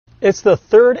It's the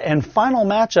third and final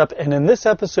matchup, and in this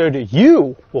episode,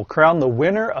 you will crown the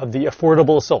winner of the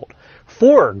Affordable Assault.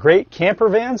 4 great camper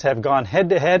vans have gone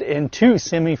head-to-head in 2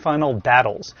 semifinal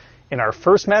battles. In our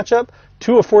first matchup,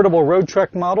 2 affordable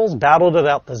Roadtrek models battled it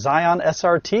out: the Zion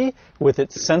SRT with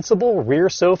its sensible rear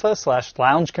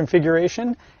sofa/lounge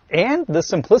configuration, and the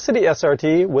Simplicity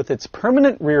SRT with its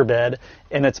permanent rear bed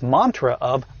and its mantra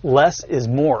of less is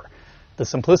more. The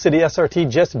Simplicity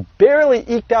SRT just barely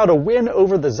eked out a win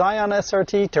over the Zion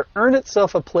SRT to earn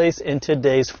itself a place in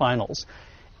today's finals.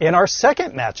 In our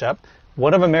second matchup,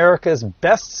 one of America's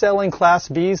best-selling Class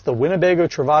Bs, the Winnebago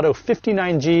Travato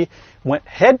 59G, went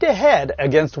head-to-head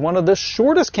against one of the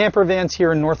shortest camper vans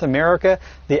here in North America,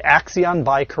 the Axion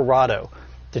by Corrado.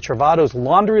 The Travato's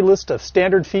laundry list of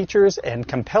standard features and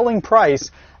compelling price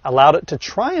allowed it to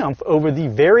triumph over the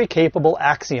very capable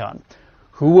Axion.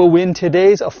 Who will win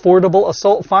today's Affordable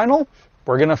Assault final?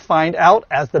 We're going to find out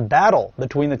as the battle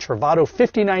between the Travato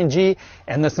 59G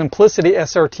and the Simplicity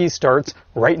SRT starts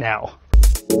right now.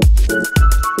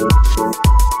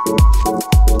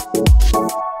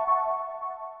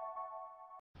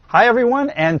 Hi everyone,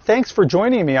 and thanks for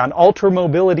joining me on Ultra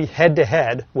Mobility Head to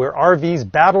Head, where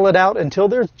RVs battle it out until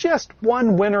there's just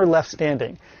one winner left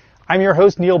standing. I'm your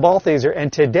host, Neil Balthaser,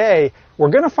 and today we're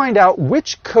going to find out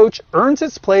which coach earns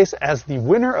its place as the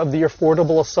winner of the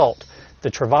Affordable Assault,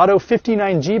 the Travato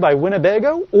 59G by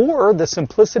Winnebago or the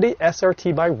Simplicity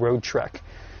SRT by Roadtrek.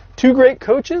 2 great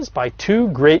coaches by 2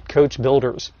 great coach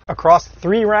builders. Across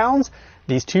 3 rounds,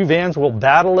 these 2 vans will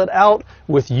battle it out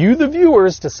with you, the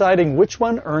viewers, deciding which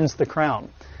one earns the crown.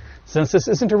 Since this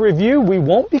isn't a review, we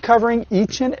won't be covering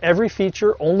each and every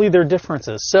feature, only their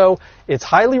differences. So it's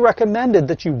highly recommended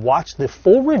that you watch the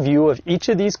full review of each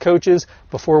of these coaches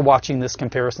before watching this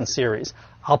comparison series.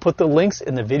 I'll put the links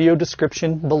in the video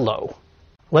description below.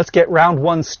 Let's get round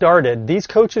 1 started. These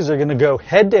coaches are going to go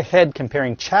head-to-head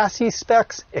comparing chassis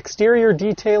specs, exterior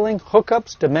detailing,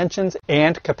 hookups, dimensions,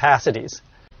 and capacities.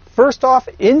 First off,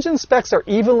 engine specs are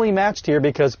evenly matched here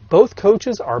because both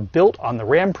coaches are built on the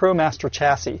Ram ProMaster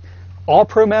chassis. All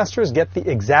ProMasters get the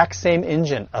exact same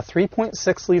engine, a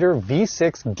 3.6-liter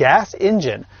V6 gas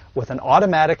engine with an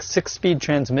automatic 6-speed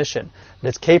transmission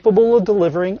that's capable of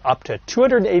delivering up to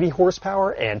 280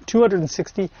 horsepower and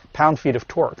 260 pound-feet of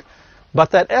torque.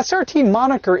 But that SRT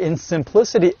moniker in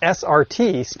Simplicity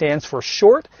SRT stands for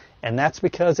short, and that's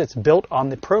because it's built on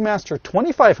the ProMaster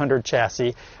 2500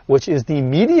 chassis, which is the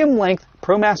medium-length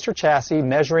ProMaster chassis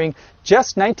measuring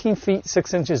just 19 feet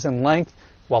 6 inches in length,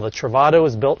 while the Travato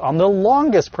is built on the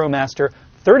longest ProMaster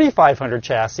 3500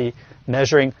 chassis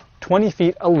measuring 20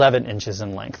 feet 11 inches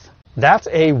in length. That's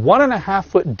a 1.5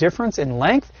 foot difference in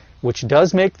length, which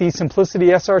does make the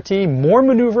Simplicity SRT more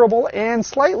maneuverable and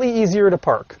slightly easier to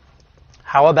park.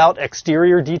 How about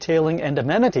exterior detailing and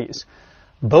amenities?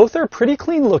 Both are pretty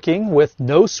clean looking with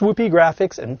no swoopy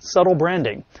graphics and subtle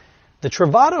branding. The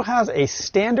Travato has a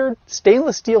standard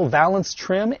stainless steel valance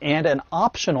trim and an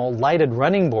optional lighted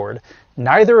running board,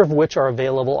 neither of which are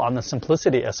available on the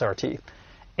Simplicity SRT.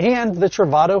 And the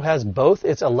Travato has both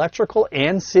its electrical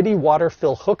and city water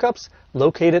fill hookups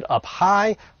located up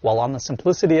high, while on the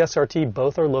Simplicity SRT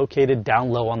both are located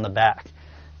down low on the back.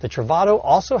 The Travato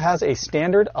also has a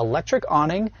standard electric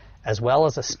awning, as well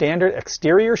as a standard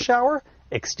exterior shower,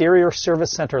 exterior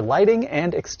service center lighting,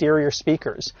 and exterior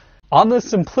speakers. On the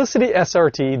Simplicity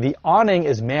SRT, the awning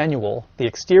is manual, the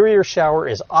exterior shower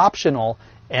is optional,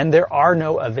 and there are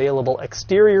no available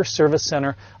exterior service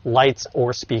center lights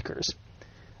or speakers.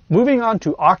 Moving on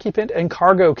to occupant and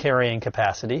cargo carrying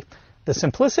capacity, the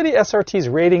Simplicity SRT's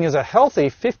rating is a healthy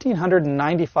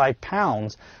 1,595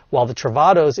 pounds, while the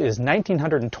Travato's is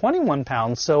 1,921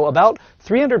 pounds, so about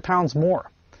 300 pounds more.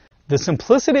 The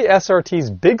Simplicity SRT's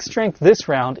big strength this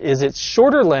round is its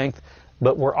shorter length,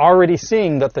 but we're already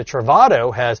seeing that the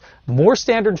Travato has more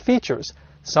standard features,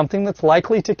 something that's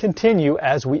likely to continue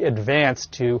as we advance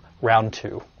to round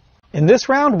 2. In this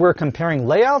round, we're comparing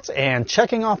layouts and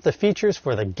checking off the features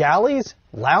for the galleys,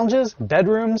 lounges,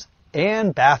 bedrooms,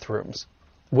 and bathrooms.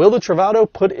 Will the Travato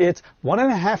put its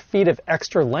 1.5 feet of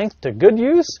extra length to good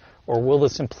use, or will the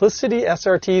Simplicity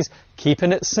SRT's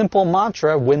keeping it simple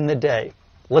mantra win the day?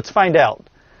 Let's find out.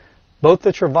 Both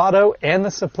the Travato and the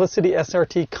Simplicity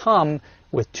SRT come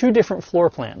with 2 different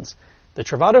floor plans. The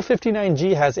Travato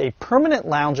 59G has a permanent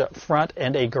lounge up front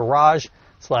and a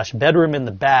garage/bedroom in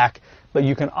the back, but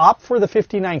you can opt for the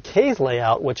 59K's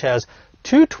layout, which has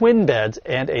 2 twin beds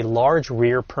and a large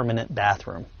rear permanent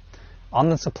bathroom. On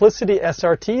the Simplicity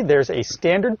SRT, there's a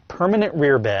standard permanent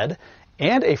rear bed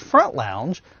and a front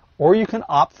lounge, or you can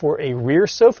opt for a rear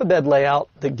sofa bed layout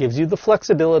that gives you the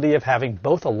flexibility of having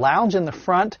both a lounge in the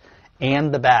front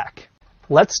and the back.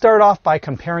 Let's start off by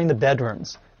comparing the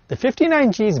bedrooms. The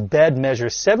 59G's bed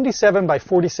measures 77 by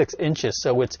 46 inches,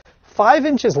 so it's 5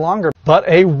 inches longer, but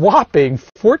a whopping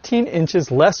 14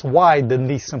 inches less wide than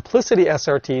the Simplicity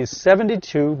SRT's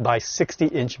 72 by 60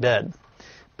 inch bed.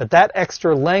 But that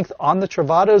extra length on the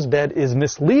Travato's bed is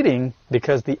misleading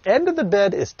because the end of the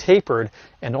bed is tapered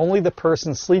and only the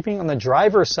person sleeping on the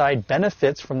driver's side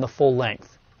benefits from the full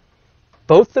length.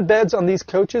 Both the beds on these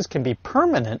coaches can be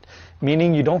permanent,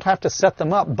 meaning you don't have to set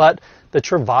them up, but the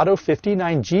Travato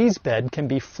 59G's bed can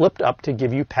be flipped up to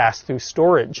give you pass-through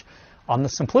storage. On the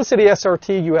Simplicity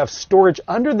SRT, you have storage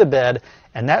under the bed,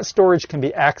 and that storage can be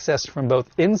accessed from both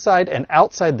inside and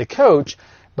outside the coach,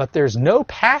 but there's no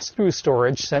pass-through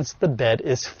storage since the bed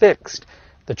is fixed.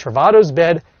 The Travato's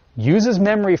bed uses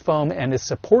memory foam and is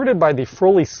supported by the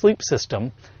Froley sleep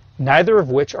system, neither of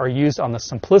which are used on the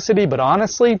Simplicity, but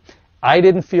honestly, I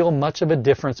didn't feel much of a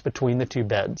difference between the two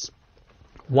beds.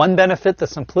 One benefit the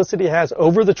Simplicity has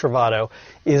over the Travato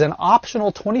is an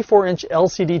optional 24-inch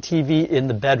LCD TV in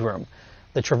the bedroom.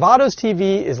 The Travato's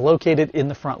TV is located in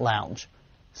the front lounge.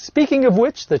 Speaking of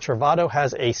which, the Travato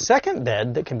has a second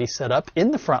bed that can be set up in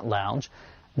the front lounge.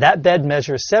 That bed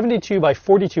measures 72 by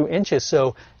 42 inches,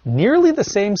 so nearly the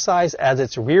same size as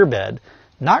its rear bed.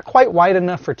 Not quite wide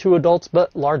enough for 2 adults,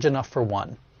 but large enough for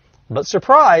 1. But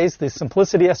surprise, the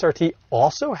Simplicity SRT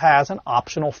also has an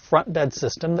optional front bed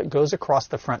system that goes across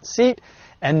the front seat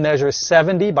and measures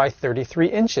 70 by 33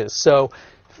 inches. So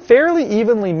fairly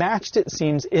evenly matched, it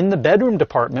seems, in the bedroom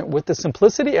department, with the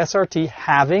Simplicity SRT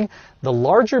having the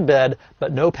larger bed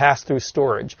but no pass-through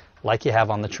storage like you have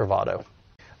on the Travato.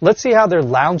 Let's see how their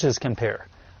lounges compare.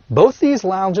 Both these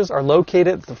lounges are located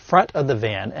at the front of the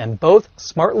van, and both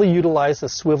smartly utilize the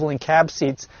swiveling cab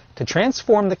seats to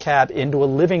transform the cab into a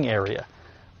living area.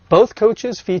 Both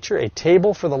coaches feature a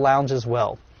table for the lounge as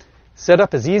well.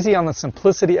 Setup is easy on the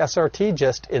Simplicity SRT,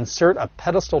 just insert a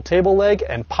pedestal table leg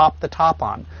and pop the top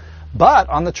on. But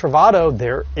on the Travato,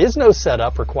 there is no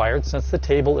setup required since the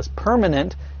table is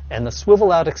permanent and the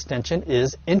swivel out extension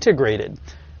is integrated.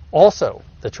 Also,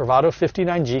 the Travato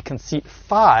 59G can seat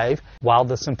 5, while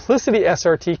the Simplicity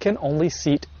SRT can only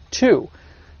seat 2.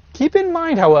 Keep in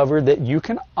mind, however, that you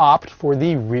can opt for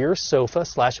the rear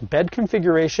sofa/bed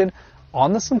configuration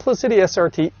on the Simplicity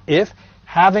SRT if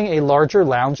having a larger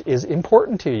lounge is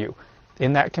important to you.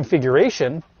 In that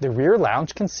configuration, the rear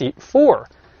lounge can seat 4.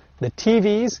 The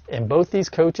TVs in both these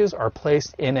coaches are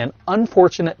placed in an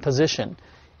unfortunate position.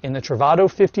 In the Travato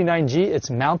 59G, it's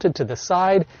mounted to the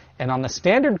side, and on the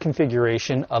standard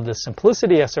configuration of the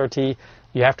Simplicity SRT,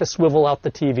 you have to swivel out the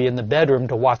TV in the bedroom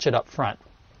to watch it up front.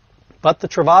 But the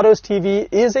Travato's TV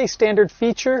is a standard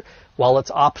feature, while it's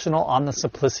optional on the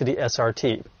Simplicity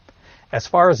SRT. As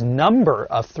far as number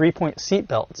of 3-point seat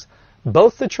belts,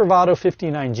 both the Travato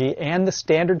 59G and the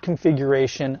standard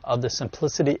configuration of the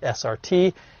Simplicity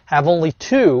SRT have only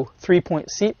 2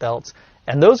 3-point seat belts,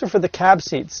 and those are for the cab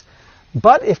seats.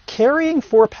 But if carrying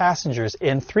 4 passengers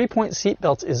and 3-point seat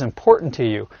belts is important to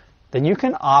you, then you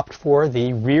can opt for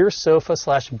the rear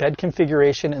sofa/bed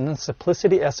configuration in the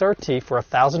Simplicity SRT for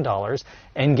 $1,000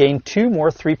 and gain 2 more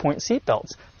 3-point seat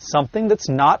belts, something that's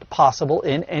not possible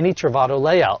in any Travato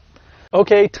layout.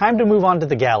 Okay, time to move on to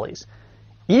the galleys.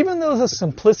 Even though the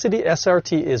Simplicity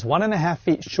SRT is 1.5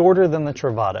 feet shorter than the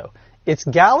Travato, its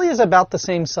galley is about the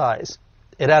same size.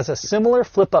 It has a similar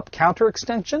flip-up counter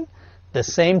extension, the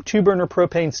same 2-burner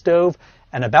propane stove,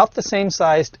 and about the same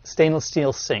sized stainless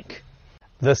steel sink.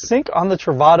 The sink on the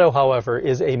Travato, however,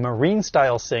 is a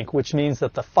marine-style sink, which means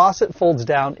that the faucet folds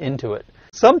down into it.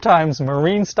 Sometimes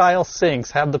marine-style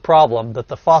sinks have the problem that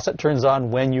the faucet turns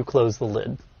on when you close the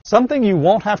lid. Something you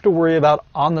won't have to worry about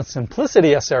on the Simplicity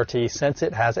SRT since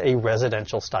it has a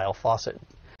residential-style faucet.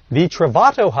 The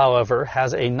Travato, however,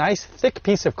 has a nice thick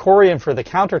piece of Corian for the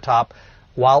countertop,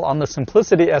 while on the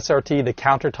Simplicity SRT, the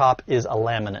countertop is a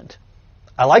laminate.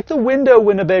 I like the window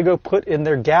Winnebago put in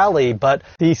their galley, but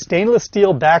the stainless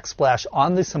steel backsplash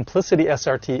on the Simplicity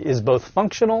SRT is both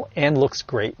functional and looks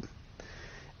great.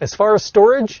 As far as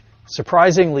storage,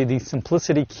 surprisingly, the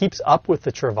Simplicity keeps up with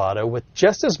the Travato with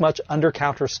just as much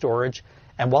under-counter storage,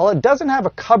 and while it doesn't have a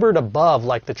cupboard above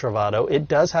like the Travato, it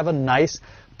does have a nice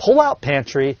pull-out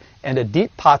pantry and a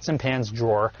deep pots and pans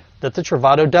drawer that the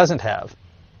Travato doesn't have.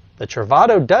 The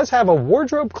Travato does have a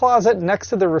wardrobe closet next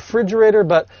to the refrigerator,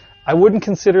 but I wouldn't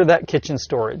consider that kitchen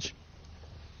storage.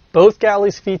 Both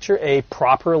galleys feature a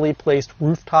properly placed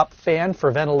rooftop fan for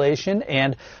ventilation,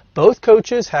 and both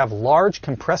coaches have large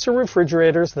compressor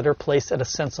refrigerators that are placed at a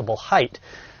sensible height.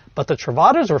 But the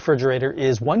Travato's refrigerator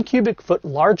is 1 cubic foot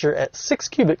larger at 6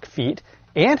 cubic feet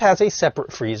and has a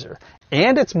separate freezer.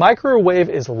 And its microwave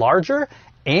is larger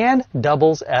and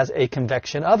doubles as a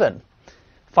convection oven.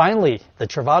 Finally, the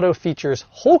Travato features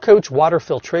whole coach water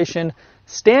filtration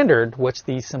standard, which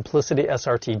the Simplicity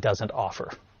SRT doesn't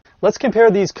offer. Let's compare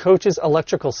these coaches'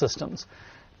 electrical systems.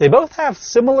 They both have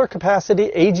similar capacity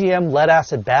AGM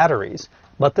lead-acid batteries,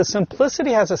 but the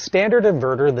Simplicity has a standard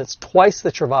inverter that's twice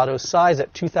the Travato's size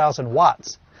at 2,000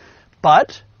 watts.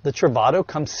 But the Travato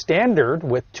comes standard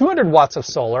with 200 watts of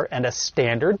solar and a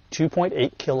standard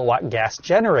 2.8 kilowatt gas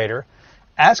generator,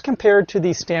 as compared to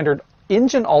the standard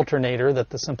engine alternator that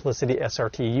the Simplicity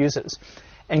SRT uses.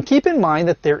 And keep in mind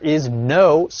that there is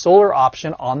no solar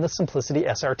option on the Simplicity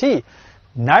SRT.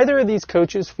 Neither of these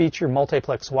coaches feature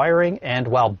multiplex wiring, and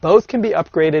while both can be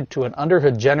upgraded to an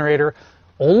underhood generator,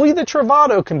 only the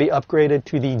Travato can be upgraded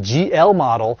to the GL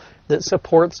model that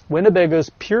supports Winnebago's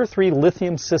Pure 3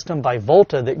 lithium system by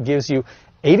Volta that gives you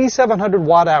 8,700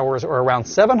 watt hours or around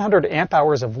 700 amp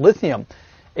hours of lithium,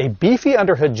 a beefy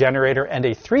underhood generator, and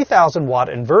a 3,000 watt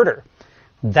inverter.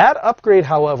 That upgrade,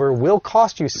 however, will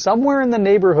cost you somewhere in the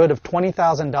neighborhood of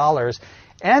 $20,000,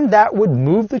 and that would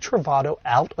move the Travato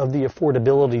out of the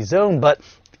affordability zone. But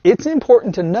it's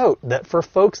important to note that for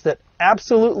folks that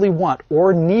absolutely want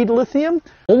or need lithium,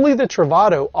 only the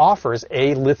Travato offers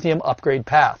a lithium upgrade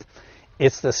path.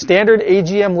 It's the standard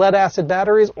AGM lead-acid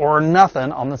batteries or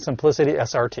nothing on the Simplicity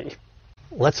SRT.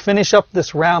 Let's finish up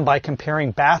this round by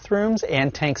comparing bathrooms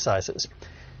and tank sizes.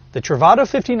 The Travato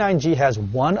 59G has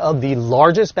one of the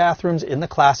largest bathrooms in the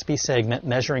Class B segment,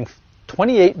 measuring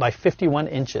 28 by 51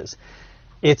 inches.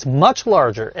 It's much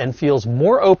larger and feels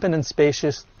more open and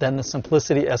spacious than the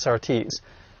Simplicity SRTs.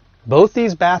 Both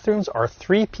these bathrooms are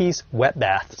 3-piece wet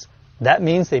baths. That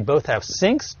means they both have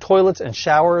sinks, toilets, and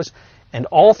showers, and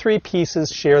all 3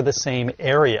 pieces share the same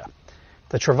area.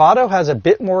 The Travato has a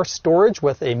bit more storage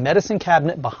with a medicine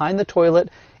cabinet behind the toilet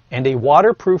and a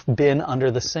waterproof bin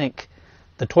under the sink.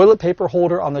 The toilet paper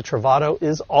holder on the Travato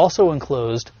is also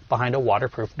enclosed behind a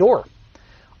waterproof door.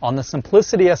 On the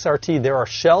Simplicity SRT, there are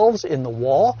shelves in the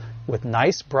wall with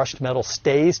nice brushed metal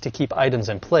stays to keep items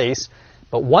in place.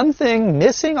 But one thing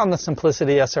missing on the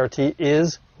Simplicity SRT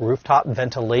is rooftop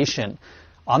ventilation.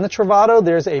 On the Travato,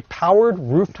 there's a powered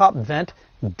rooftop vent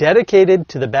dedicated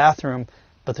to the bathroom,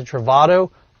 but the Travato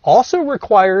also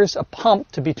requires a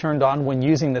pump to be turned on when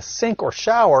using the sink or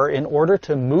shower in order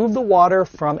to move the water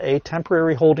from a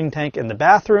temporary holding tank in the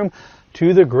bathroom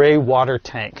to the gray water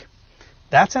tank.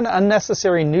 That's an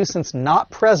unnecessary nuisance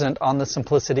not present on the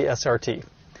Simplicity SRT.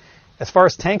 As far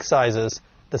as tank sizes,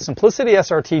 the Simplicity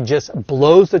SRT just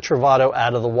blows the Travato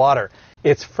out of the water.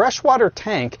 Its freshwater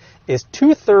tank is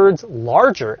 2/3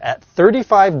 larger at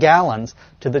 35 gallons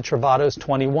to the Travato's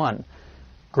 21.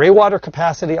 Gray water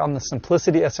capacity on the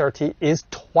Simplicity SRT is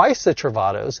twice the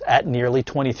Travato's at nearly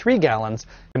 23 gallons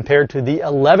compared to the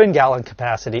 11-gallon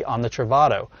capacity on the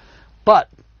Travato. But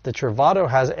the Travato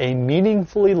has a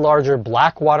meaningfully larger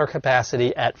black water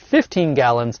capacity at 15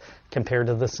 gallons compared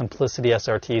to the Simplicity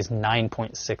SRT's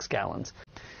 9.6 gallons.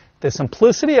 The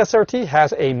Simplicity SRT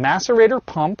has a macerator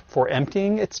pump for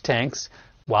emptying its tanks,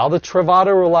 while the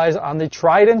Travato relies on the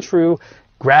tried and true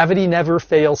gravity never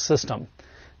fails system.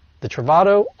 The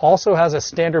Travato also has a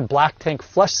standard black tank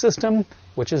flush system,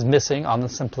 which is missing on the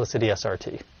Simplicity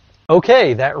SRT.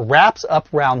 Okay, that wraps up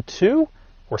round 2.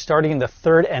 We're starting in the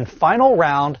third and final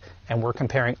round, and we're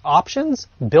comparing options,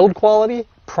 build quality,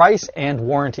 price, and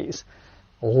warranties.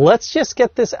 Let's just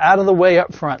get this out of the way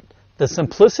up front. The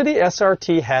Simplicity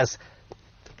SRT has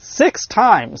 6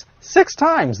 times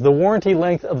the warranty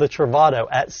length of the Travato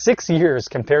at 6 years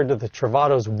compared to the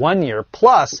Travato's 1 year,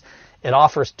 plus it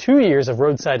offers 2 years of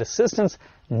roadside assistance,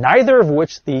 neither of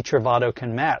which the Travato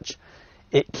can match.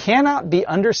 It cannot be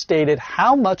understated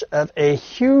how much of a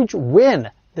huge win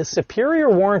the superior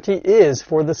warranty is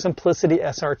for the Simplicity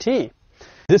SRT.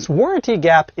 This warranty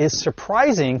gap is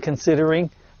surprising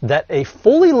considering that a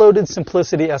fully loaded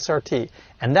Simplicity SRT,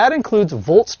 and that includes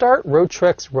Voltstart,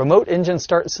 Roadtrek's remote engine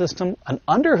start system, an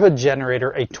underhood generator,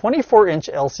 a 24-inch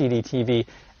LCD TV,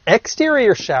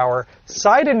 exterior shower,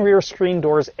 side and rear screen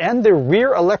doors, and the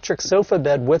rear electric sofa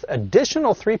bed with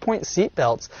additional 3-point seat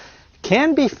belts,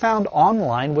 can be found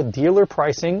online with dealer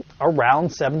pricing around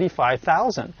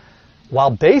 $75,000.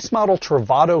 While base model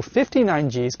Travato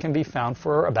 59Gs can be found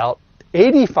for about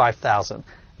 $85,000.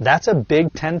 That's a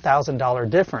big $10,000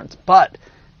 difference. But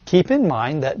keep in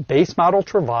mind that base model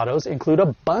Travatos include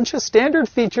a bunch of standard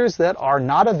features that are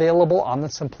not available on the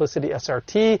Simplicity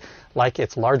SRT, like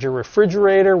its larger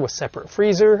refrigerator with separate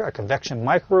freezer, a convection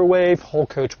microwave, whole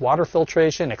coach water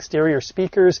filtration, exterior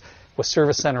speakers with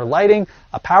service center lighting,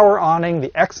 a power awning,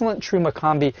 the excellent Truma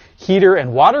Combi heater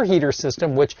and water heater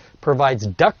system, which provides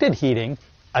ducted heating,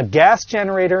 a gas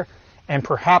generator, and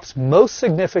perhaps most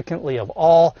significantly of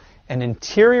all, an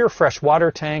interior freshwater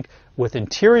tank with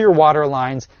interior water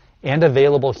lines and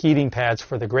available heating pads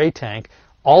for the gray tank,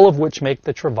 all of which make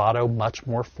the Travato much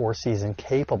more four-season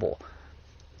capable.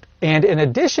 And in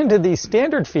addition to these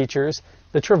standard features,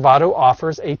 the Travato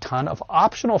offers a ton of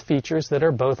optional features that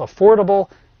are both affordable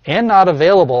and not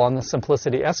available on the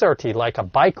Simplicity SRT, like a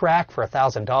bike rack for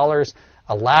 $1,000,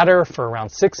 a ladder for around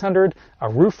 $600, a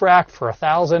roof rack for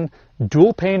 $1,000,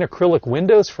 dual-pane acrylic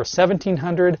windows for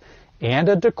 $1,700, and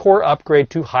a decor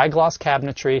upgrade to high-gloss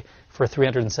cabinetry for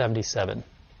 $377.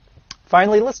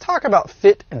 Finally, let's talk about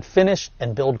fit and finish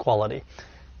and build quality.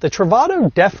 The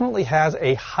Travato definitely has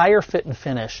a higher fit and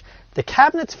finish. The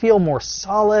cabinets feel more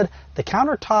solid, the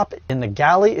countertop in the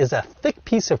galley is a thick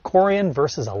piece of Corian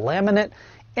versus a laminate,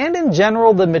 and in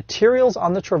general, the materials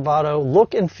on the Travato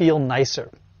look and feel nicer.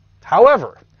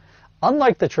 However,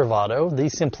 unlike the Travato, the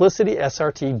Simplicity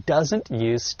SRT doesn't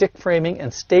use stick framing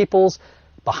and staples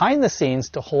behind the scenes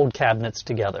to hold cabinets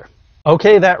together.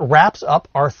 Okay, that wraps up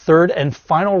our third and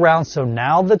final round, so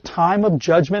now the time of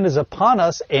judgment is upon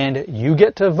us, and you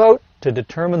get to vote to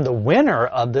determine the winner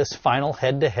of this final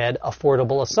head-to-head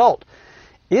affordable assault.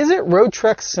 Is it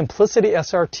Roadtrek's Simplicity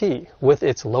SRT with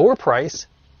its lower price,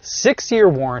 6-year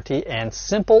warranty, and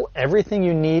simple everything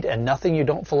you need and nothing you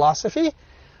don't philosophy?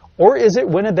 Or is it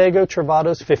Winnebago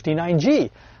Travato's 59G,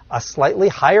 a slightly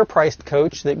higher priced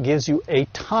coach that gives you a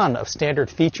ton of standard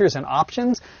features and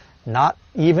options, not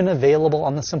even available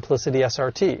on the Simplicity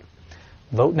SRT?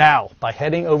 Vote now by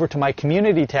heading over to my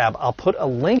community tab. I'll put a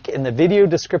link in the video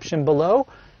description below,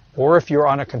 or if you're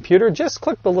on a computer, just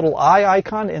click the little eye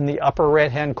icon in the upper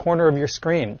right-hand corner of your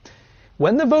screen.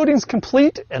 When the voting's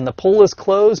complete and the poll is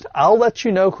closed, I'll let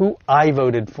you know who I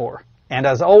voted for. And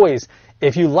as always,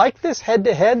 if you like this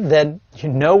head-to-head, then you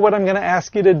know what I'm going to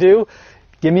ask you to do.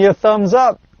 Give me a thumbs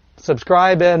up,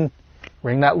 subscribe, and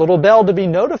ring that little bell to be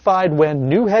notified when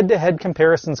new head-to-head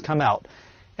comparisons come out.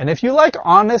 And if you like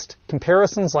honest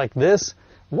comparisons like this,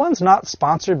 one's not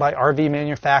sponsored by RV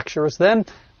manufacturers, then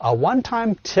a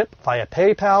one-time tip via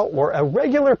PayPal or a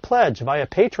regular pledge via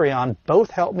Patreon both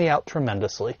help me out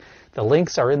tremendously. The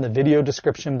links are in the video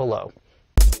description below.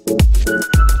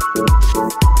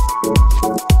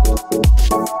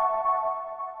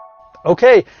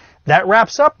 Okay, that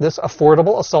wraps up this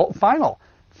affordable assault final.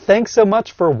 Thanks so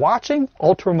much for watching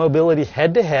Ultra Mobility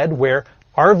Head-to-Head, where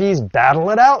RVs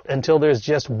battle it out until there's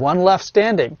just one left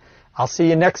standing. I'll see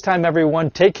you next time,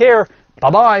 everyone. Take care.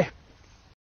 Bye-bye.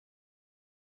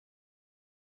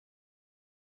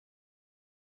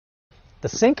 The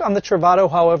sink on the Travato,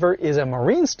 however, is a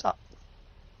marine style.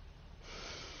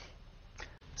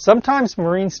 Sometimes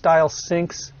marine style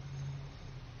sinks,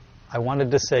 I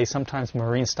wanted to say sometimes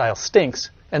marine style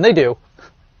stinks, and they do.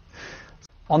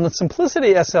 On the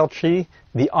Simplicity SRT,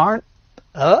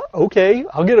 okay,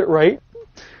 I'll get it right.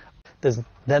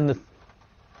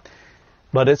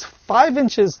 But it's 5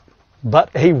 inches, but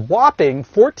a whopping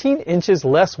 14 inches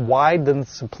less wide than the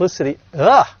Simplicity.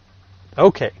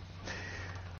 Okay.